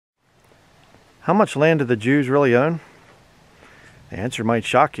How much land do the Jews really own? The answer might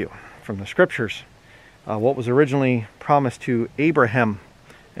shock you from the scriptures. What was originally promised to Abraham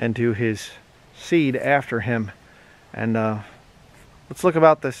and to his seed after him. And let's look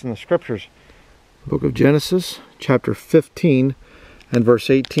about this in the scriptures. Book of Genesis, chapter 15 and verse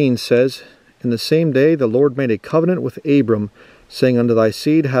 18 says, "In the same day the Lord made a covenant with Abram, saying, Unto thy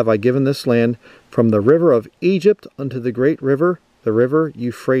seed have I given this land, from the river of Egypt unto the great river, the river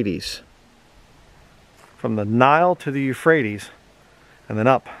Euphrates." From the Nile to the Euphrates, and then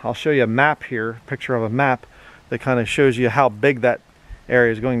up. I'll show you a map here, a picture of a map that kind of shows you how big that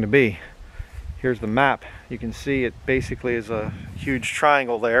area is going to be. Here's the map. You can see it basically is a huge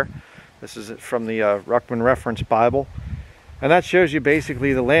triangle there. This is from the Ruckman Reference Bible. And that shows you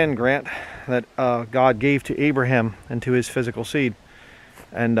basically the land grant that God gave to Abraham and to his physical seed.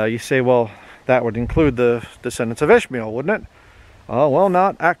 And you say, well, that would include the descendants of Ishmael, wouldn't it? Well,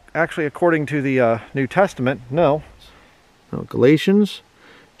 not actually according to the New Testament, no. Galatians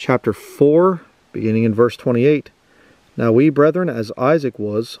chapter 4, beginning in verse 28. "Now we, brethren, as Isaac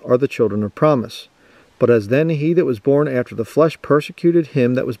was, are the children of promise. But as then he that was born after the flesh persecuted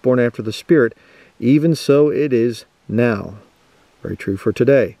him that was born after the Spirit, even so it is now." Very true for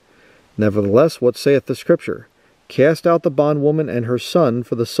today. "Nevertheless, what saith the Scripture? Cast out the bondwoman and her son,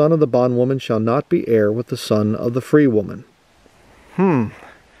 for the son of the bondwoman shall not be heir with the son of the free woman."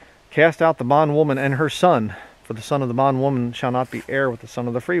 Cast out the bondwoman and her son, for the son of the bondwoman shall not be heir with the son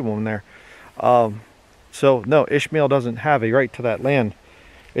of the free woman there. So, no, Ishmael doesn't have a right to that land.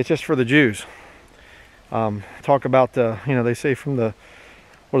 It's just for the Jews. Talk about, they say from the,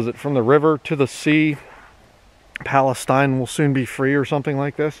 from the river to the sea, Palestine will soon be free or something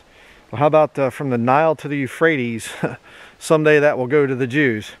like this. Well, how about from the Nile to the Euphrates? Someday that will go to the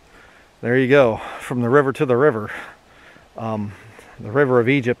Jews. There you go, from the river to the river. The river of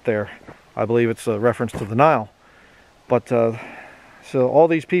Egypt there. I believe it's a reference to the Nile. But so all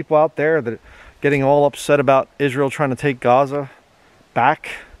these people out there that are getting all upset about Israel trying to take Gaza back,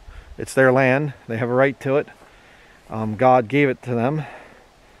 it's their land, they have a right to it. God gave it to them.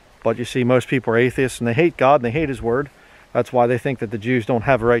 But you see, most people are atheists and they hate God and they hate his word. That's why they think that the Jews don't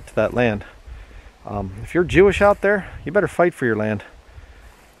have a right to that land. If you're Jewish out there, you better fight for your land,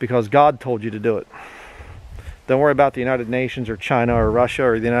 because God told you to do it. Don't worry about the United Nations or China or Russia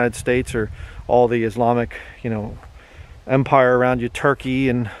or the United States or all the Islamic, empire around you, Turkey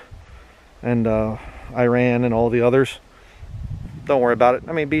and Iran and all the others. Don't worry about it.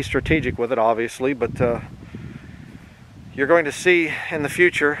 I mean, be strategic with it, obviously, but you're going to see in the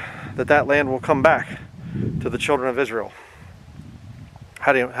future that that land will come back to the children of Israel.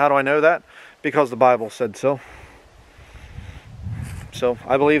 How do I know that? Because the Bible said so. So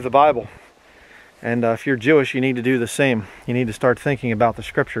I believe the Bible. And if you're Jewish, you need to do the same. You need to start thinking about the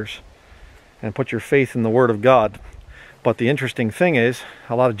scriptures and put your faith in the Word of God. But the interesting thing is,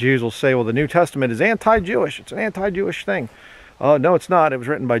 a lot of Jews will say, well, the New Testament is anti-Jewish. It's an anti-Jewish thing. No, it's not. It was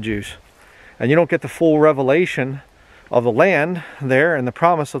written by Jews. And you don't get the full revelation of the land there and the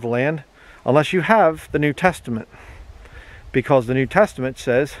promise of the land unless you have the New Testament. Because the New Testament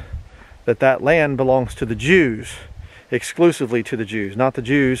says that that land belongs to the Jews, exclusively to the Jews, not the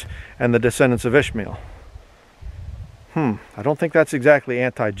Jews and the descendants of Ishmael. I don't think that's exactly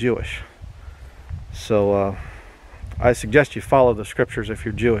anti-Jewish. So I suggest you follow the scriptures if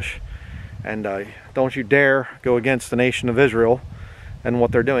you're Jewish. And don't you dare go against the nation of Israel and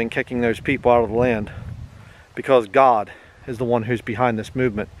what they're doing, kicking those people out of the land. Because God is the one who's behind this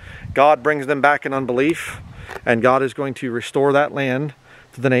movement. God brings them back in unbelief, and God is going to restore that land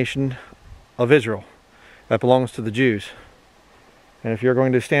to the nation of Israel that belongs to the Jews. And if you're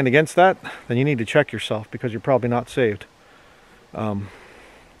going to stand against that, then you need to check yourself, because you're probably not saved. To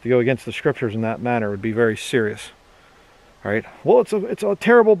go against the scriptures in that manner would be very serious. All right. Well, it's a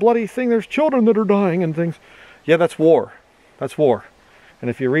terrible, bloody thing. There's children that are dying and things. Yeah, that's war. That's war. And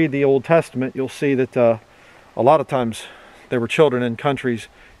if you read the Old Testament, you'll see that a lot of times there were children in countries,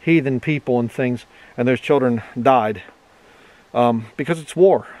 heathen people and things, and those children died. Because it's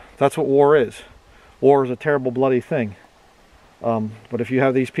war. That's what war is. War is a terrible, bloody thing. But if you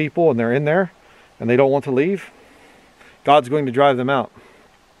have these people and they're in there and they don't want to leave, God's going to drive them out.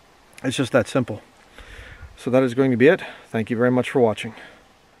 It's just that simple. So that is going to be it. Thank you very much for watching.